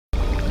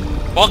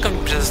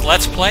Welcome to this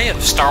Let's Play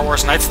of Star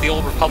Wars Knights of the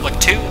Old Republic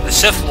 2, the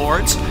Sith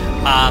Lords.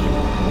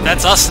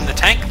 That's us in the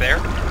tank there.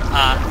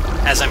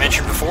 As I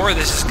mentioned before,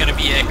 this is going to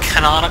be a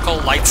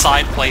canonical light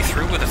side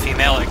playthrough with a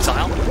female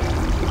exile.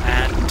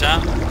 And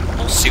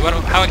we'll see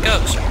how it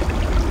goes.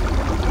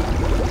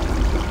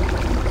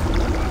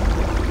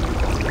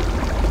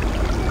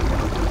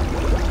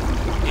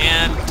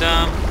 And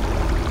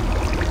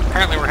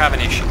apparently we're having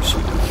issues.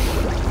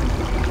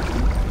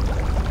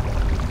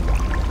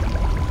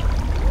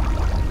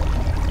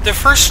 The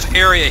first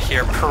area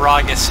here,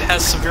 Peragus,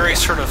 has some very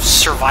sort of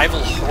survival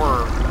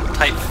horror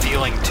type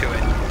feeling to it.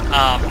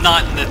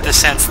 Not in the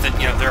sense that,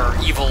 you know, there are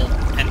evil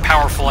and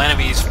powerful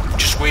enemies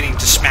just waiting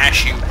to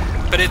smash you,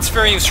 but it's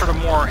very sort of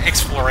more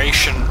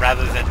exploration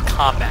rather than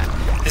combat.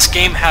 This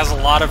game has a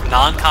lot of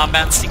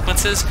non-combat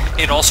sequences.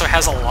 It also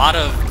has a lot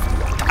of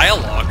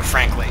dialogue,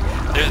 frankly.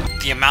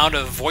 The amount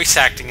of voice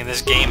acting in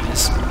this game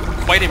is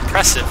quite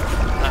impressive,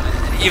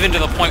 even to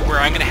the point where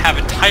I'm going to have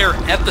entire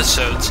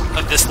episodes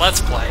of this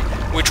Let's Play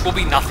which will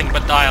be nothing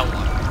but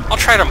dialogue. I'll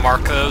try to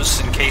mark those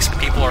in case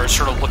people are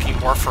sort of looking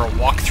more for a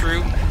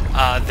walkthrough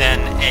than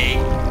a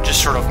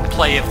just sort of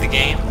play of the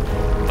game.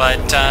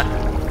 But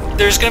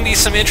there's going to be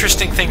some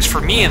interesting things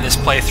for me in this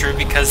playthrough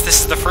because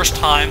this is the first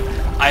time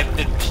I've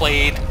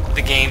played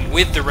the game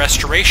with the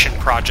restoration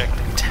project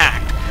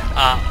intact.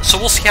 So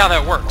we'll see how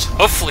that works.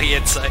 Hopefully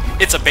it's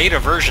a beta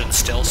version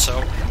still,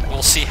 so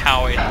we'll see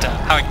how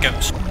it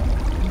goes.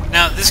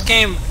 Now this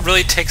game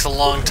really takes a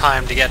long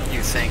time to get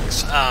new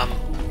things.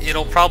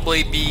 It'll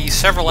probably be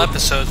several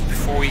episodes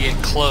before we get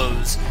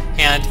close,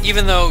 and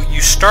even though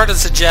you start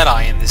as a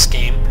Jedi in this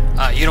game,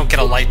 you don't get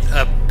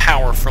a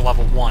power for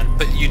level 1,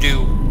 but you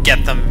do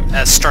get them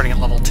as starting at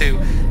level 2.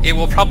 It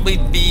will probably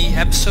be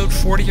episode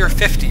 40 or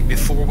 50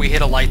 before we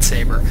hit a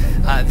lightsaber.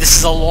 This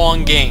is a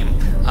long game,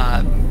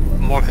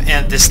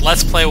 and this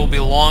Let's Play will be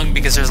long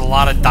because there's a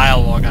lot of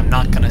dialogue I'm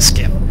not going to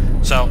skip.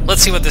 So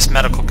let's see what this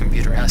medical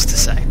computer has to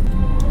say.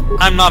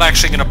 I'm not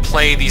actually going to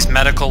play these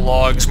medical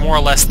logs. More or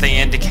less they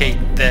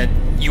indicate that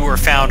you were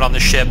found on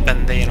the ship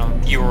and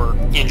you were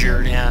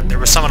injured and there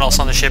was someone else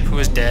on the ship who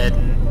was dead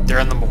and they're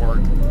in the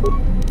morgue.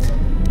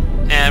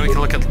 And we can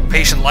look at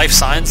patient life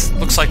signs.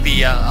 Looks like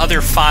the other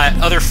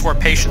 4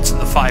 patients in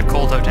the 5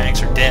 KOTOR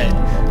tanks are dead.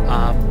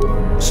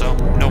 So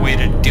no way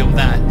to deal with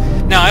that.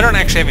 Now I don't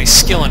actually have any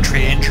skill in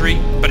treat injury,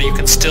 but you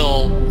can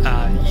still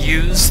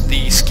use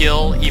the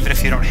skill even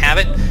if you don't have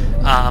it.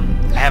 I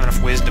have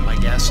enough wisdom, I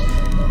guess.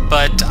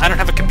 But I don't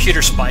have a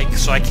computer spike,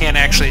 so I can't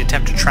actually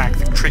attempt to track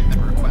the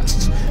treatment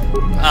requests.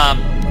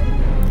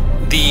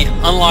 The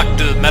unlock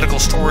the medical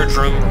storage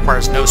room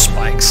requires no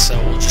spikes,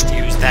 so we'll just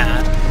use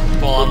that.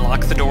 We'll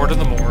unlock the door to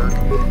the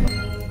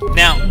morgue.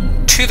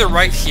 Now, to the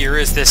right here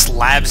is this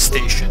lab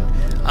station,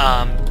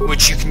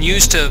 which you can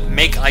use to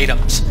make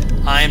items.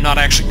 I'm not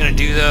actually going to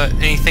do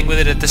anything with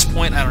it at this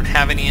point. I don't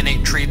have any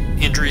innate treat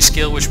injury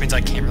skill, which means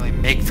I can't really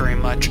make very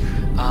much.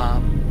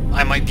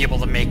 I might be able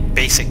to make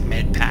basic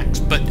med packs,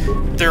 but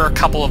there are a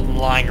couple of them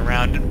lying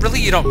around, and really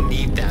you don't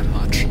need that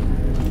much.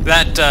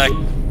 That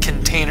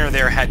container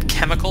there had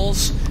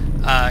chemicals.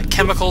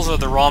 Chemicals are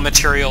the raw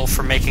material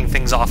for making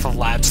things off of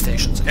lab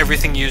stations.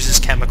 Everything uses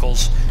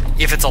chemicals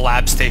if it's a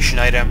lab station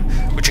item,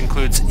 which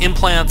includes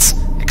implants,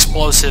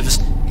 explosives,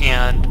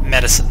 and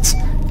medicines.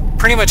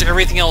 Pretty much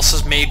everything else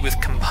is made with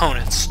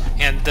components,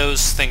 and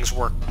those things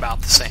work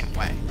about the same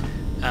way.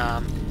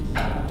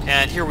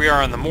 And here we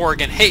are in the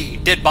morgue, and hey,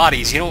 dead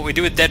bodies. You know what we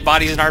do with dead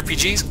bodies in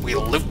RPGs? We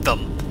loot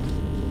them.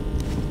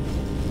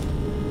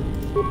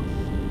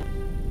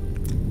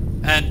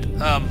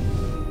 And,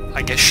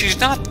 I guess she's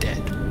not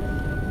dead.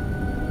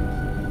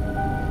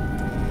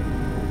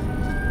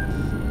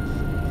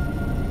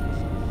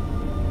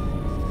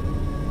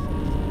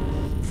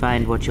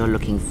 Find what you're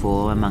looking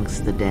for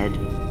amongst the dead?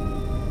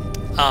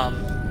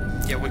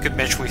 Yeah, we could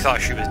mention we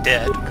thought she was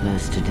dead.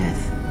 Close to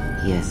death.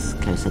 Yes,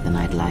 closer than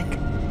I'd like.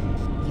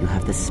 You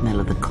have the smell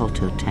of the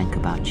KOTOR tank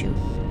about you.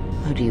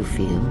 How do you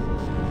feel?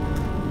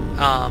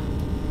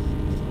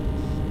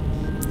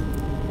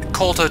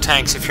 KOTOR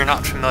tanks, if you're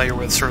not familiar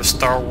with sort of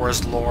Star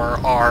Wars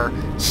lore, are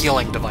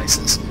healing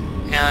devices.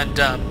 And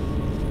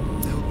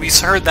we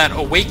heard that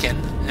awaken,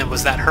 and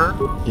was that her?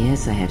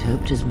 Yes, I had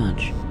hoped as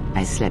much.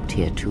 I slept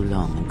here too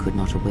long and could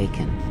not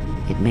awaken.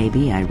 It may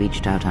be I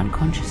reached out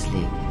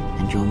unconsciously,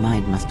 and your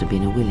mind must have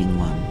been a willing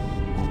one.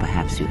 Or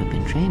perhaps you have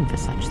been trained for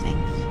such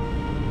things.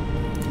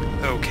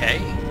 Okay,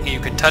 you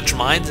can touch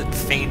minds and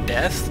feign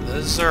death.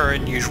 Those are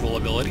unusual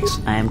abilities.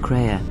 I am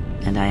Kreia,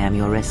 and I am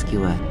your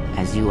rescuer,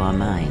 as you are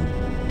mine.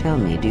 Tell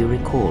me, do you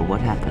recall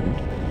what happened?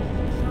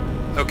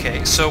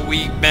 Okay, so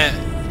we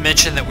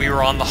mentioned that we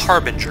were on the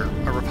Harbinger,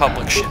 a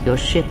Republic ship. Your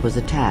ship was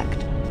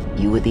attacked.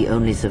 You were the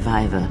only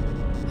survivor.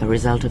 A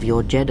result of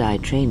your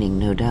Jedi training,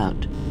 no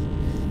doubt.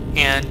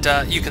 And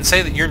you can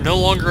say that you're no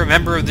longer a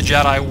member of the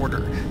Jedi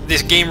Order.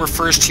 This game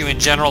refers to you in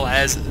general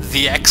as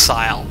the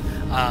Exile.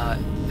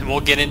 And we'll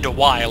get into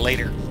why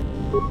later.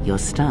 Your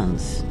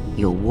stance,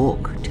 your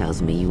walk,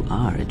 tells me you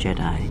are a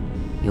Jedi.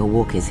 Your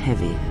walk is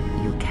heavy.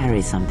 You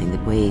carry something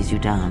that weighs you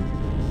down.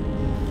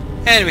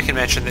 And we can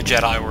mention the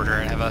Jedi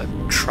Order have a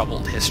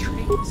troubled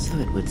history. So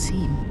it would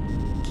seem.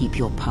 Keep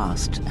your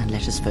past and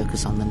let us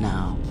focus on the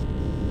now.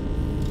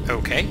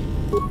 Okay.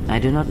 I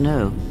do not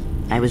know.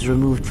 I was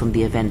removed from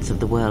the events of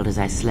the world as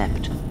I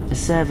slept. A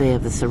survey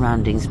of the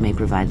surroundings may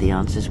provide the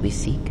answers we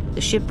seek.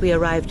 The ship we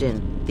arrived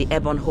in, the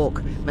Ebon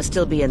Hawk, must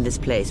still be in this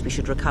place. We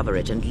should recover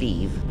it and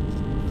leave.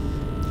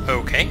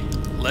 Okay.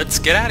 Let's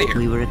get out of here.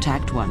 We were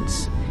attacked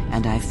once,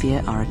 and I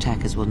fear our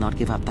attackers will not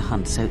give up the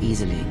hunt so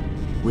easily.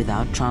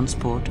 Without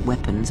transport,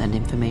 weapons, and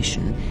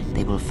information,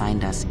 they will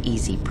find us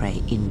easy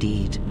prey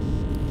indeed.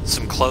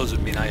 Some clothes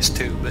would be nice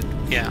too, but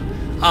yeah.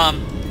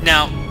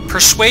 Now,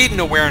 Persuade and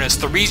Awareness,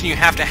 the reason you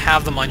have to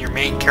have them on your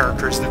main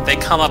character is that they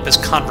come up as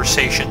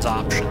conversations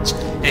options.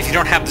 And if you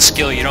don't have the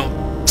skill, you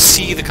don't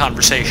see the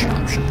conversation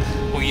option.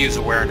 We'll use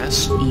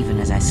Awareness. Even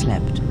as I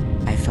slept,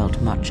 I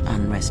felt much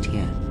unrest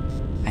here.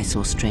 I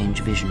saw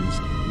strange visions,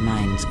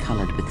 minds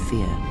colored with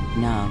fear.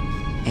 Now,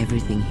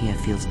 everything here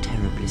feels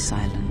terribly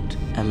silent.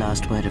 A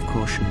last word of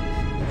caution.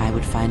 I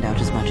would find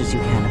out as much as you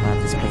can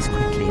about this place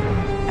quickly.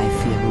 I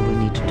fear we will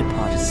need to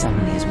depart as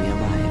suddenly as we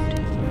arrived.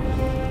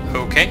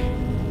 Okay.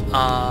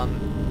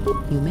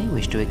 You may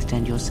wish to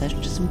extend your search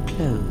to some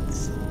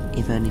clothes,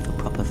 if only for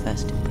proper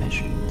first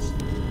impressions.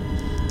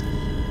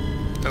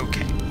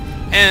 Okay.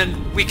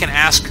 And we can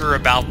ask her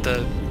about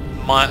the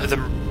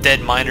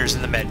dead miners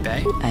in the med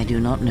bay. I do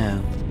not know.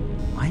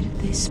 Why did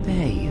they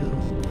spare you?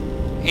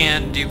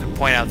 And you can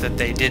point out that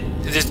they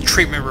didn't. This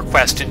treatment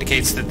request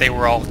indicates that they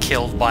were all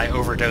killed by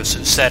overdose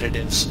of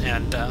sedatives,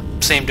 and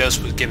same dose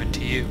was given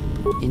to you.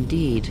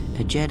 Indeed,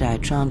 a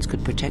Jedi trance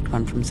could protect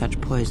one from such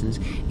poisons.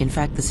 In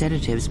fact, the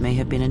sedatives may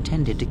have been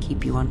intended to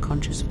keep you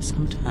unconscious for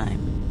some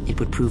time. It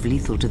would prove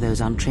lethal to those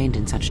untrained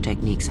in such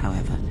techniques,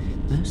 however.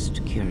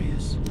 Most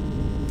curious.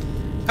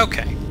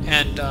 Okay,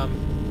 and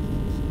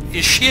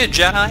is she a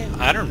Jedi?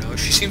 I don't know.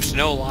 She seems to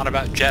know a lot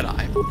about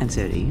Jedi. And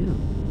so do you.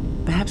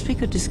 Perhaps we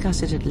could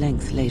discuss it at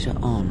length later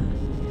on.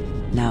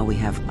 Now we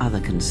have other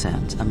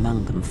concerns,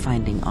 among them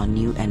finding our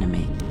new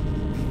enemy.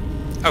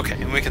 Okay,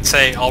 and we can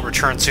say, I'll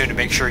return soon to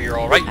make sure you're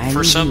alright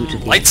for some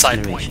light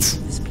side points.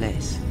 This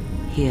place.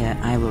 Here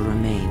I will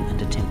remain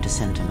and attempt to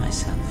center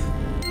myself.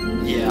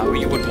 Yeah, well,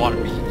 you wouldn't want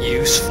to be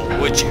useful,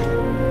 would you?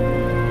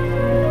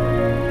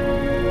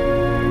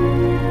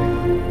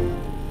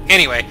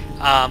 Anyway,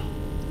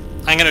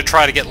 I'm going to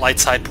try to get light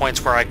side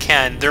points where I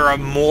can. There are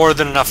more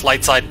than enough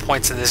light side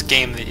points in this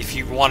game that if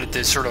you wanted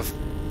to sort of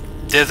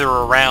dither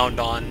around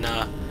on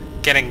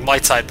getting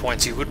light side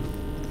points, you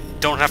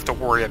don't have to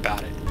worry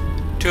about it.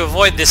 To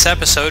avoid this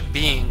episode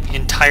being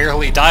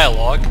entirely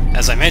dialogue,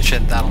 as I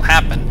mentioned, that'll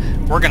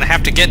happen, we're going to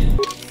have to get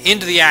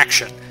into the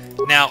action.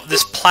 Now,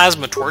 this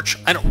plasma torch,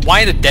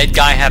 why the dead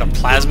guy had a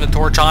plasma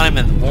torch on him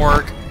in the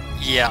morgue?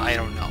 Yeah, I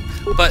don't know.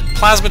 But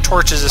plasma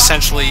torch is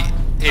essentially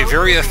a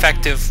very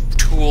effective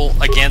tool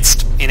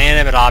against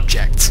inanimate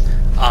objects.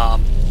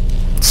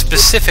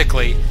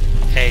 Specifically,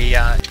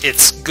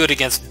 it's good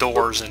against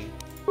doors and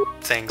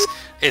things.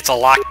 It's a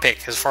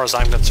lockpick, as far as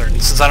I'm concerned.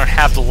 Since I don't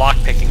have the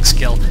lockpicking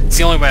skill, it's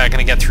the only way I'm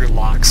going to get through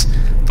locks.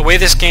 The way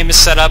this game is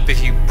set up,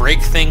 if you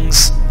break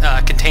things,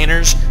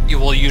 containers, you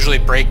will usually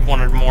break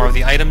one or more of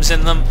the items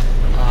in them.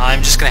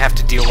 I'm just going to have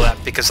to deal with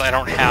that because I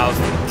don't have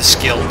the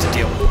skill to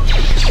deal with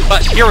it.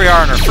 But here we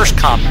are in our first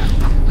combat.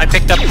 I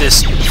picked up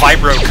this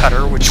vibro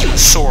cutter, which is a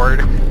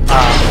sword,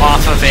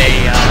 off of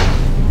a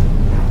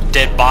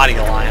dead body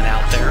lying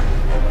out there.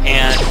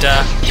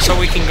 And so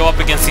we can go up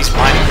against these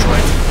mining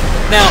droids.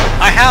 Now,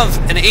 I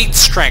have an 8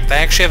 strength. I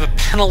actually have a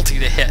penalty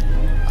to hit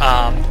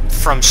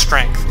from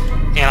strength.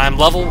 And I'm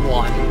level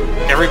 1.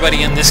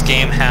 Everybody in this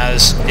game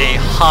has a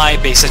high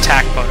base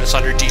attack bonus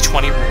under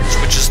D20 rules,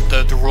 which is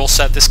the rule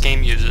set this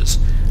game uses.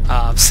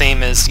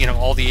 Same as,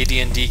 all the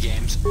AD&D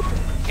games.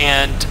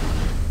 And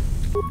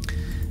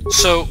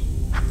so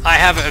I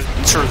have a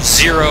sort of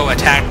 0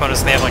 attack bonus,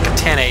 and they have like a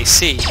 10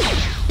 AC.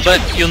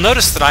 But you'll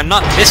notice that I'm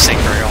not missing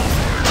very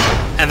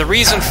often. And the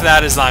reason for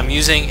that is that I'm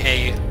using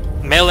a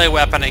melee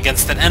weapon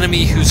against an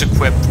enemy who's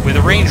equipped with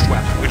a ranged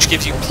weapon, which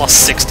gives you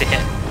 +6 to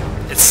hit.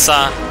 It's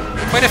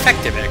quite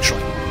effective,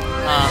 actually.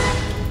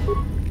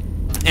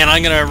 And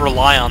I'm going to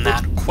rely on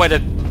that quite a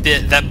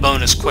bit, that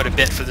bonus quite a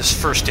bit for this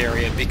first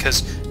area,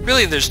 because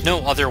really there's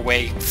no other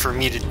way for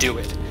me to do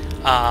it.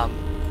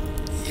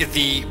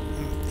 The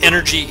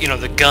energy,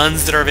 the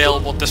guns that are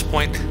available at this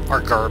point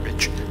are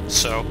garbage.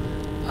 So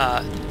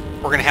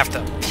we're going to have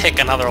to pick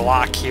another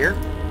lock here.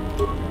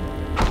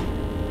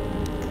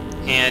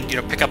 And,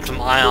 pick up some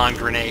ion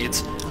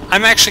grenades.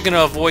 I'm actually going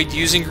to avoid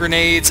using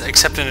grenades,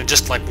 except in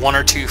just like 1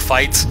 or 2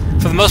 fights.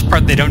 For the most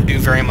part, they don't do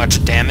very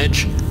much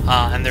damage,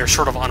 and they're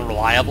sort of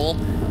unreliable.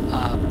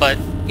 But,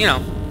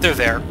 they're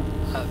there.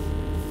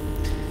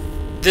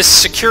 This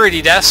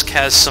security desk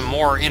has some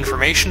more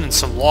information and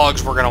some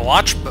logs we're going to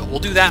watch, but we'll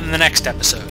do that in the next episode.